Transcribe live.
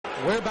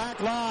We're back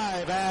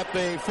live at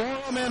the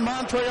Forum in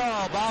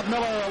Montreal. Bob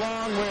Miller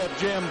along with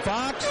Jim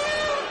Fox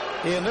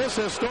in this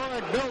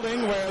historic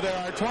building where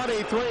there are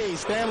 23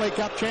 Stanley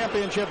Cup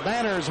championship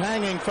banners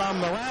hanging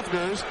from the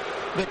rafters.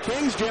 The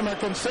Kings, Jim, are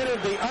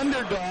considered the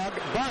underdog,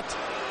 but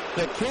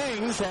the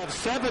Kings have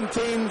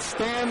 17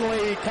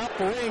 Stanley Cup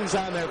rings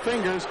on their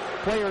fingers,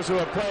 players who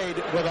have played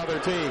with other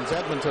teams,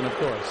 Edmonton, of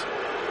course.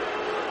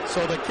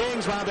 So the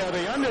Kings, while they're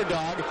the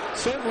underdog,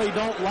 certainly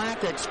don't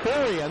lack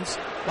experience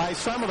by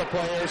some of the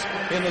players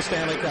in the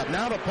Stanley Cup.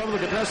 Now the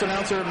public address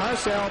announcer,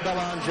 Marcel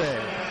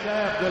Belanger.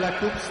 De la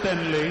Coupe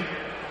Stanley,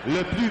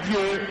 le plus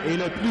vieux et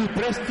le plus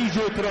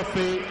prestigieux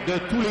trophée de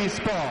tous les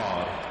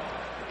sports.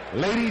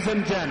 Ladies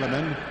and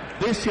gentlemen,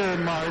 this year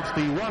marks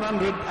the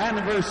 100th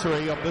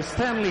anniversary of the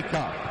Stanley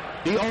Cup,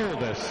 the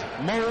oldest,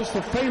 most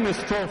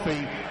famous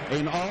trophy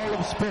in all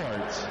of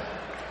sports.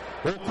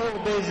 Au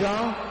cours des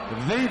ans,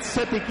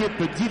 27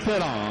 équipes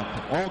différentes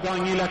ont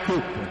gagné la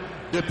Coupe,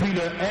 depuis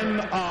le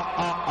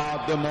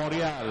NAAA de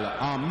Montréal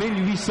en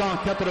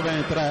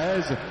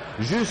 1893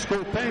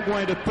 jusqu'aux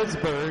Penguins de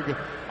Pittsburgh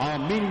en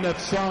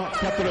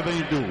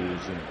 1992.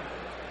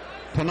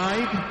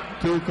 Tonight,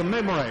 to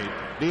commemorate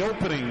the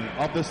opening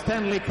of the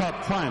Stanley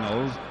Cup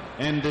Finals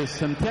in this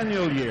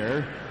centennial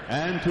year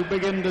and to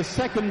begin the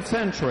second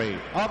century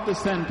of the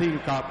Stanley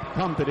Cup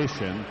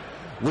competition,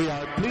 we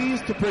are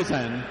pleased to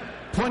present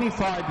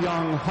 25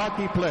 young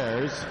hockey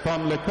players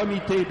from le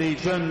Comité des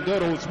Jeunes de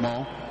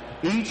Rosemont,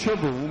 each of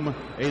whom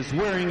is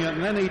wearing an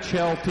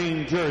NHL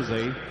team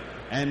jersey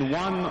and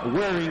one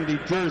wearing the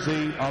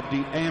jersey of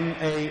the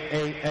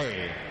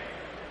NAAA.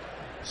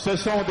 Ce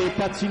sont des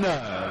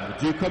patineurs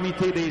du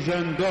Comité des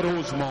Jeunes de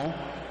Rosemont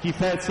qui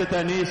fête cette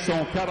année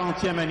son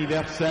 40e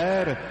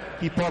anniversaire,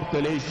 qui portent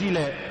les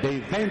gilets des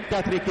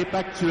 24 équipes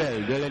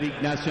actuelles de la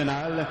Ligue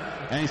nationale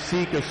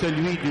ainsi que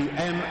celui du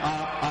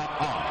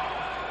NAAA.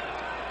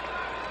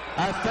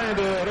 Afin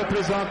de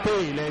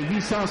représenter les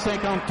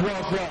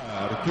 853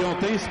 joueurs qui ont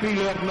inscrit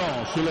leur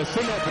nom sur le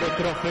célèbre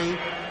trophée,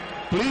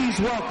 please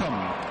welcome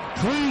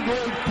 3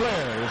 great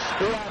players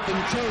who have been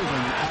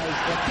chosen as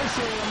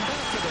official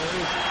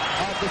ambassadors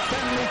of the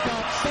Stanley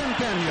Cup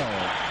Centennial.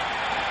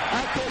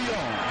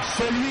 Accueillons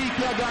celui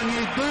qui a gagné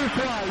 2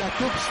 fois la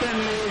Coupe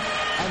Stanley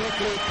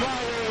avec les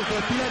Flyers de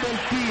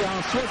Philadelphie en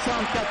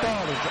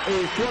 74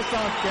 et 75,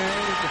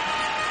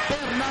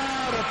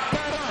 Bernard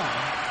Parent.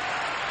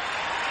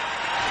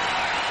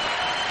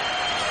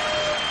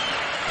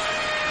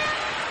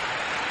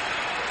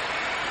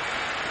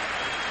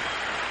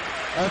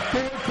 A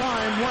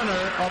 4-time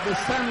winner of the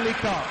Stanley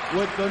Cup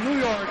with the New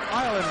York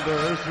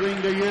Islanders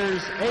during the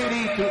years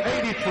 80 to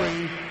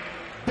 83,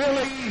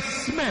 Billy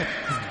Smith.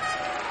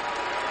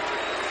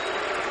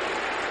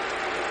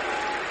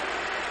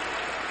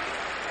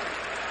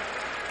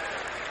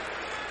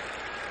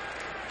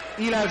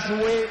 Il a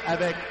joué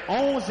avec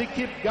 11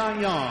 équipes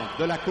gagnantes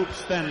de la Coupe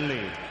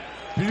Stanley,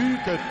 plus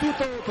que tout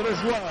autre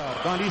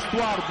joueur dans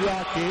l'histoire du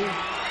hockey.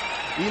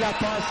 Il a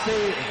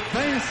passé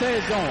 20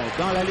 saisons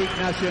dans la Ligue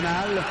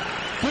nationale,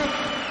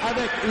 toutes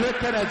avec le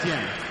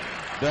Canadien.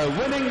 The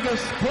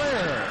winningest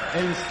player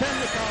in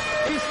Stanley Cup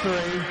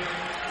history,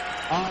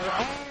 our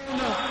own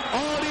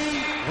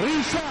Henri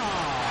Richard.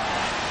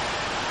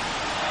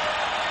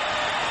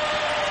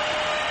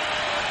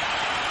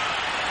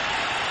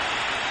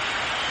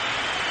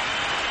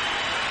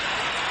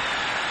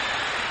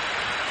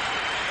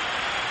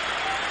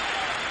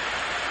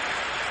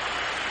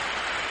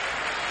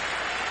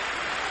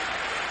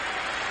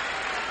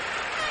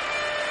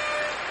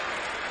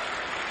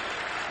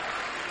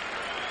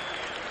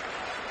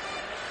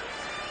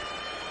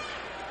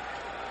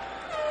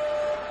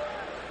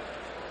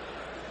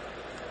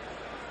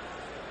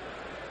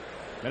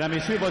 Mesdames,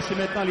 Messieurs, voici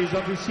maintenant les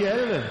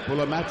officiels pour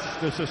le match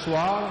de ce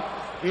soir.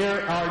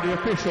 Here are the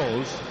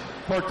officials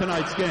for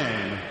tonight's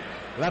game.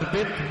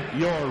 L'arbitre,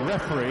 your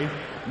referee,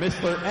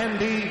 Mr.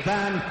 Andy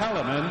Van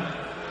Halleman.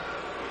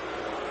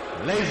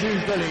 Les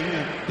juges de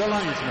ligne, the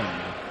linesmen,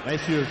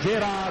 Messieurs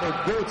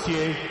Gérard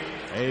Gauthier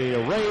et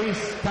Ray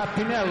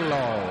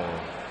Capinello.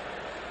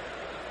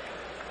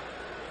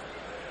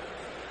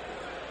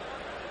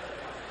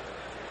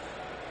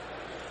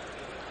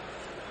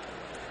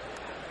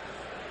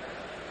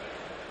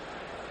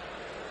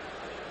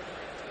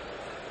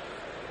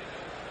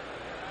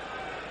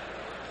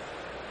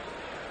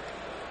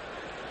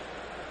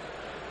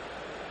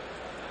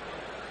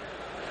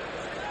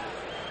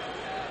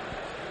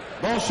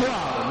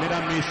 Bonsoir,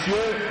 mesdames,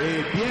 messieurs,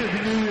 et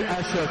bienvenue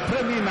à ce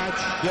premier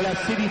match de la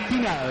série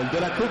finale de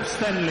la Coupe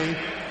Stanley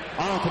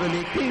entre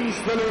les Kings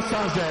de Los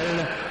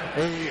Angeles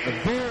et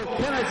vos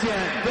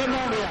Canadiens de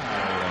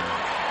Montréal.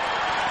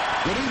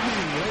 Good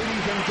evening,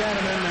 ladies and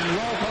gentlemen, and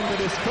welcome to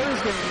this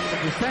first game of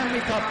the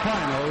Stanley Cup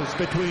Finals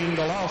between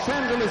the Los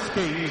Angeles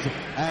Kings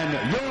and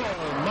your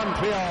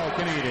Montreal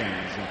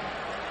Canadiens.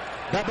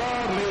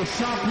 D'abord, les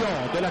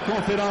champions de la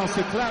conférence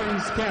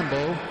Clarence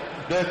Campbell,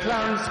 the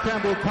Clarence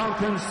Campbell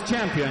Conference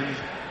champions,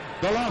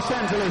 the Los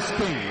Angeles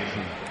Kings.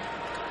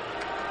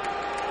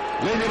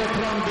 Leading it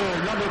from the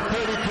number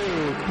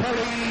 32,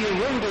 Kelly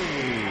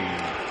Rudy.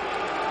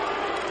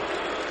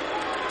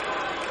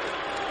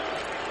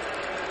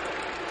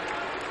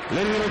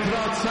 Le numéro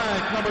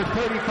 35, number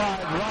 35,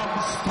 Rob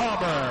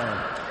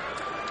Stauber.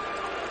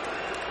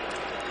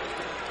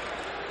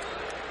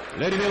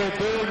 Le numéro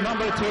 2,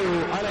 number 2,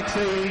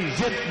 Alexei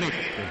Zhitnik.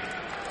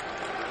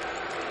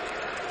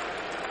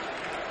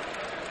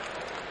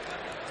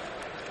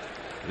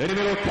 Le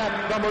numéro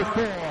 4, number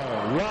 4,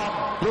 Rob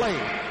Blake.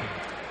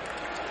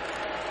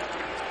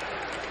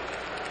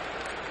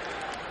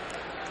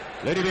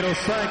 Le numéro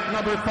 5,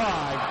 number 5,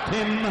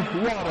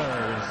 Tim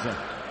Waters.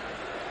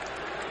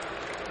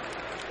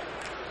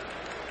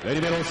 Le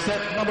numéro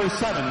 7, number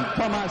 7,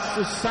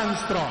 Thomas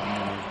Sandstrom.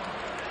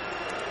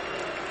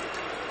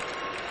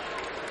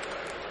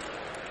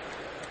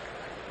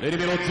 Le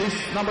numéro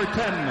 10, number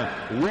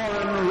 10,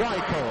 Warren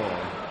Reichel.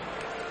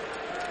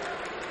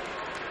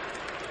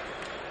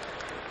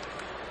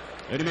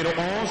 Le numéro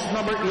 11,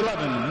 number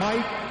 11,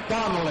 Mike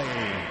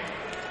Donnelly.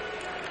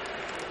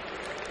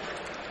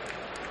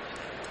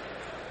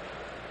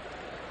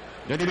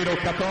 Le numéro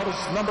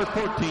 14, number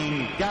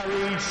 14,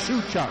 Gary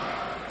Shuchuk.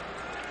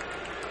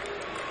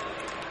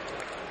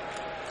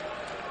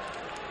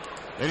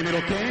 Le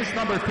numéro 15,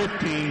 number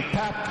 15,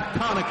 Pat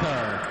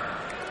Conacher.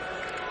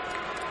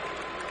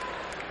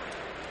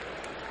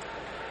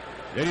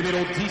 Le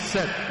numéro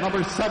 17,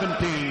 number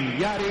 17,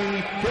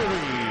 Yari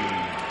Curry.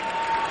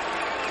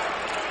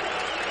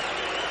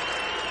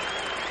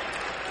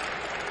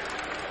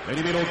 Le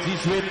numéro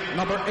 18,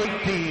 number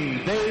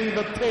 18,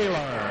 Dave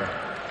Taylor.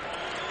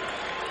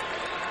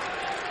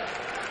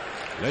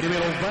 Le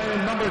numéro 20,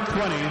 number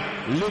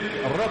 20, Luc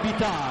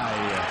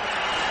Robitaille.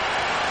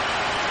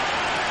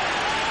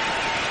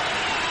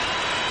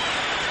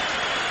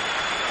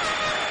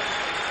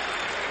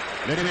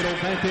 Le numéro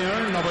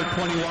 21, number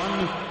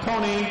 21,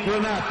 Tony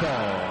Granato.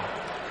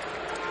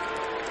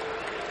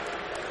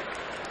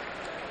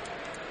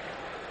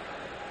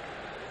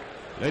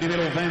 Le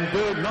numéro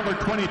 22, number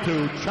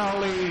 22,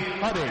 Charlie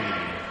Huddy.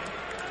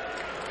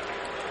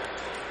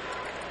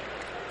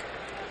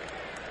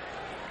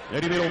 Le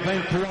numéro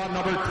 23,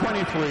 number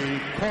 23,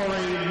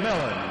 Corey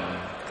Millen.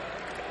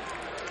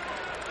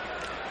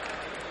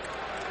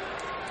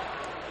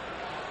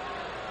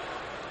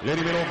 Le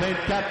numéro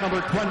 24,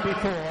 number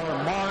 24,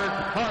 Mark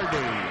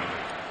Hardy.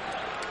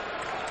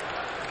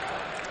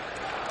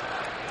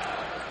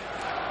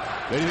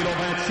 Le numéro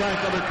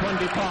 25, number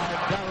 25,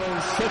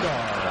 Darryl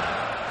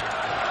Sidor.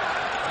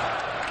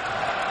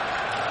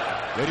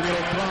 Le numéro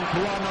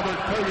 33, number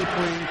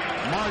 33,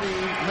 Marty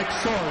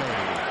McSorley.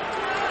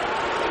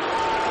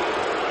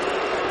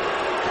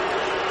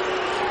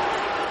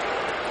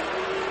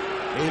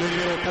 Et le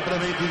numéro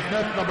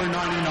 99, number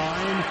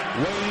 99,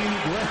 Wayne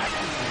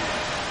Gretzky.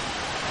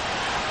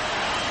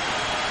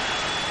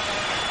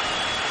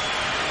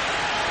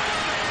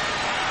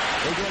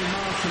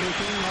 Également sur les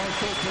teams,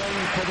 also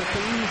playing for the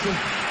teams,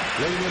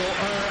 le numéro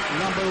 1,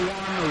 number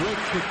 1,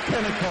 Rick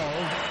Pinnacle.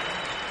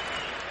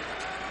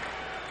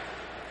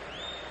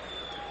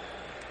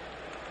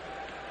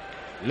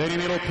 Le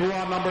numéro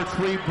 3, number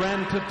 3,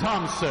 Brent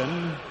Thompson.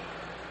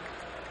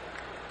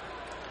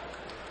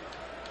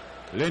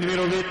 Le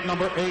numéro 8,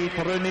 number 8,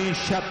 René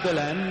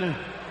Chapdelaine.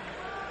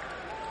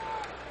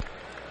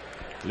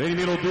 Le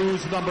numéro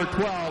 12, number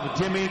 12,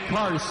 Jimmy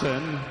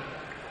Carson.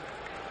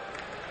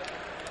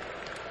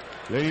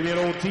 Le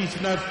numéro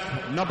 19,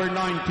 number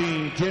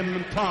 19,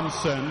 Jim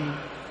Thompson.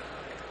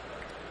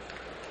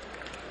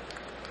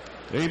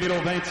 Le numéro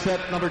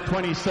 27, number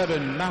 27,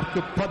 Marc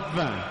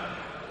Potvin.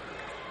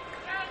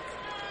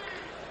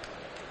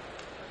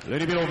 Le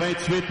numéro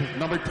 28,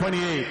 number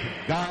 28,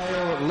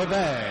 Guy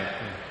Levesque.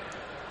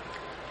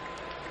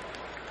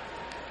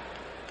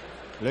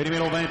 Le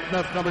numéro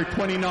 29, number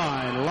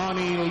 29,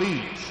 Lonnie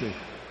Leach.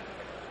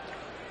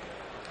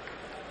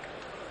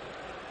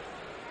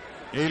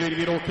 Et le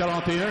numéro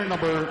 41,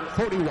 number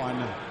 41,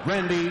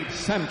 Randy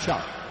Samchuk.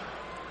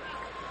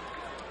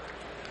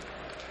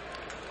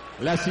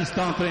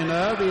 L'assistant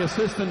entraîneur, the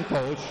assistant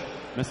coach,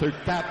 Mr.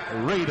 Pat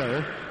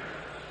Rader.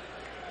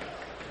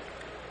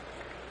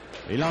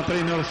 Et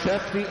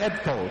l'entraîneur-chef, the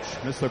head coach,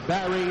 Mr.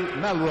 Barry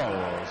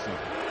Melrose.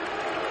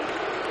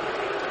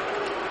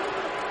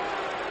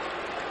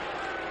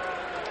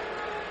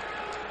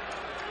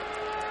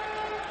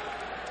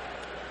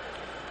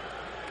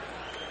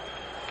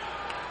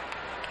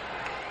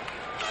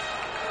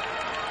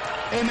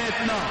 Et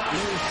maintenant,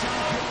 les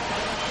champions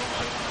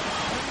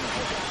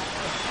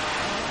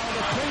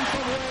the Prince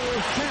of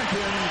Wales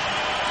champions,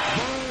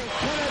 les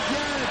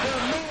Canadiens de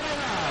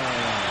Montréal.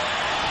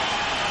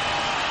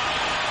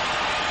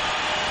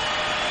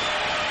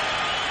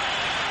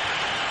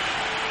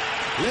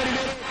 Le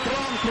numéro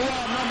 33,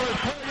 number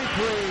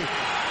 33,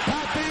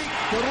 Patrick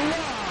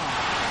Roy.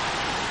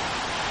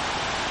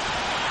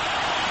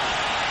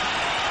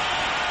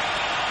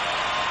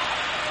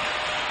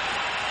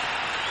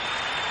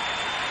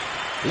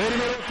 Le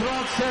numéro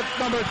 37,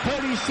 number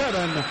 37,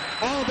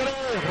 André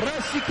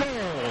Racicot.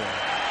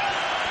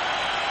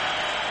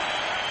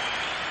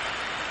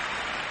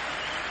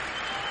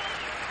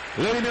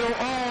 Le numéro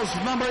 11,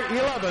 number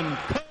 11,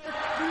 Kurt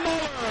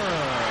Muller.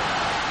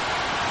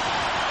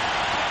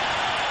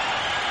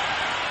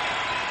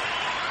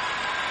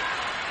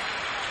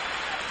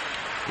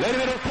 Le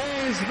numéro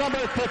 15,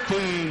 number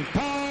 15,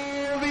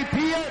 Paul Di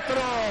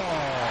Pietro.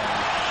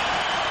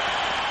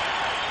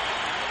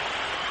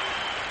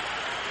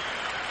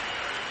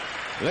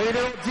 Le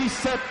numéro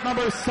 17,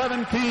 number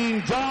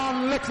 17,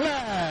 John Leclerc.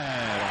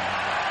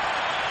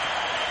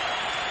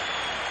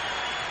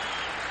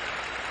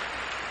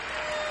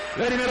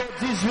 Le numéro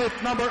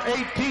 18, number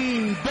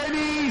 18,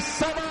 Denis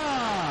Savard.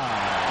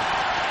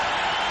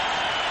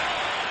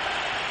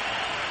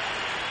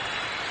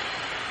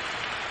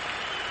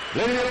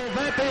 Le numéro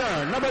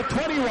 21, number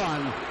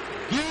 21,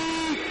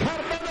 Guy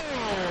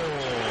Carbonneau.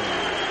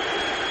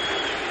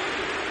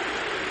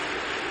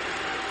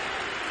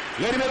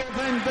 Le numéro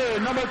 22,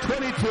 number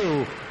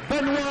 22,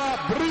 Benoît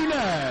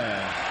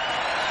Brunet.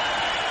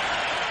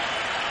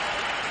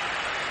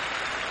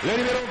 Le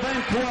numéro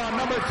 23,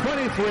 number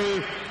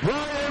 23,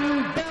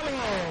 Brian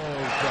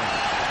Bellows.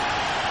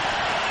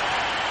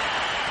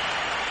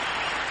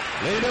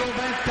 Le numéro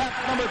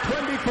 24, number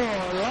 24,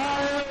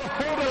 Lyle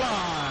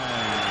Hodeline.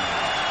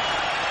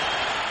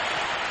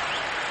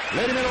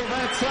 Le numéro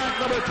 25,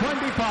 number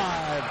 25,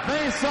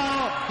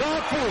 Vincent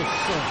Danfous.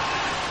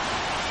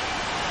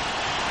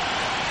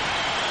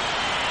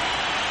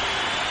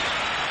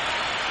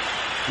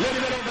 Le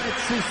numéro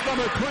 26,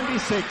 number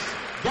 26,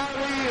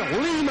 Gary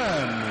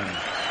Lehman.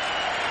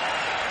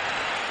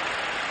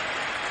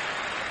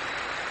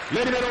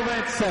 Le numéro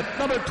 27,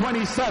 number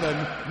 27,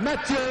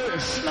 Mathieu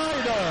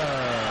Schneider.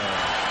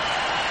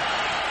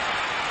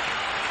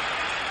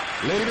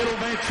 Le numéro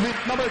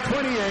 28, number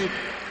 28,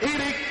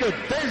 Éric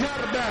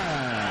Desjardins.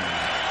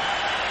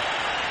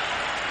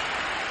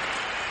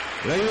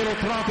 Le numéro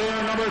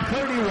 31, number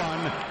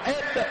 31,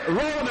 Ed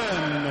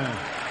Ronan.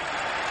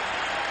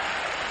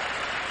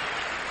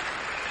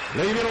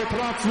 Le numéro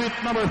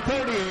 38, number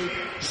 38,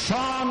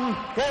 Sean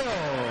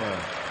Hill.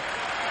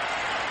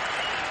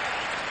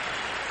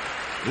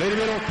 Le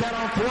numéro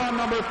 43,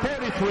 number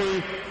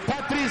 43,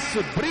 Patrice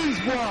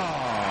Brisebois.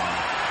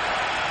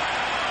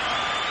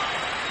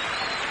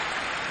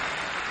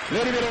 Le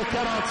numéro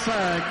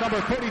 45,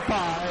 number 45,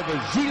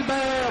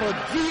 Gilbert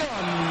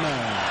Dionne.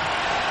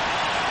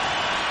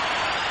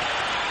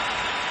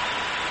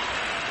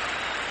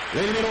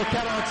 Le numéro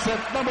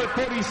 47, number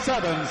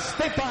 47,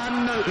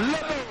 Stéphane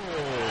Lebeau.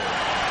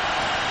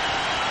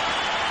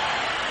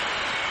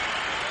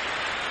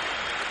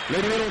 Le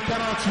numéro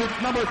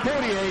 48, number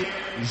 48,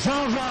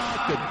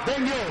 Jean-Jacques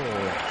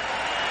Daigneault.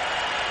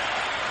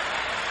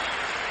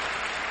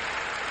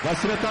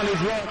 Voici maintenant les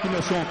joueurs qui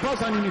ne sont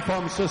pas en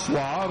uniforme ce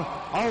soir.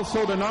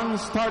 Also the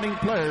non-starting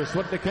players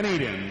with the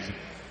Canadians.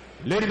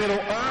 Le numéro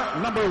 1,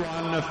 number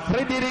 1,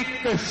 Frédéric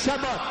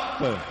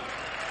Chabot.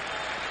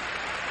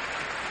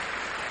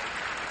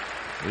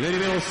 Le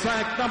numéro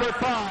 5, number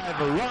 5,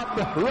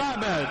 Rob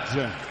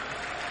Ramage.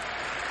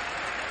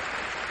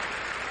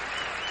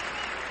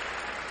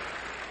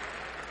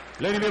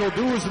 Le numéro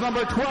 12,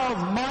 number 12,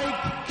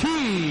 Mike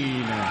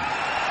Keane.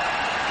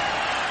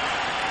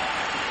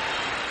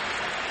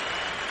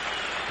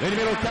 Le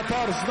numéro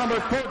 14, number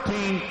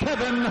 14,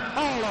 Kevin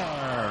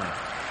Haller.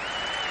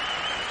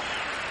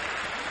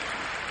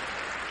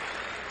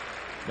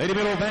 Le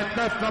numéro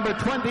 29, number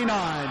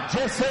 29,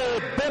 Jesse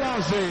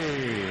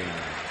Bélanger.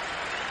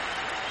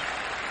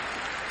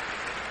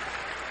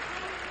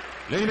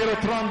 Le numéro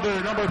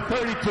 32, number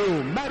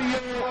 32,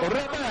 Mario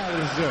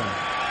Roberge.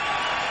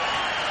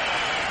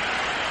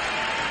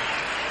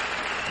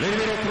 Le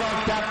numéro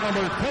 34,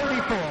 number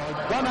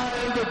 34,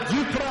 Donald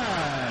Duprin.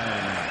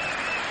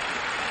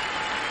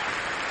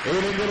 Et le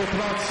numéro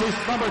 36,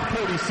 number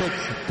 36,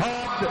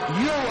 Todd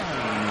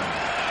Ewan.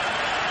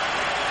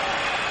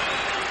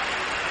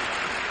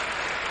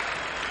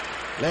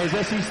 Les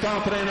assistants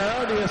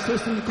entraîneurs, les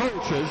assistant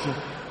coaches,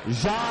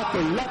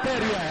 Jacques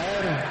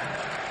Laperrière,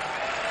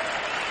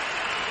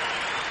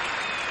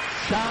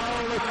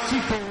 Charles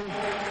Tifo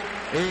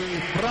et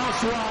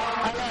François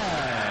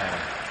Allaire.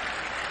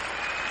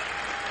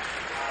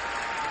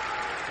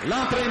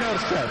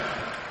 L'entraîneur-chef,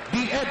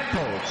 the head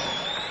coach,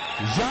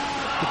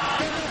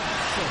 Jacques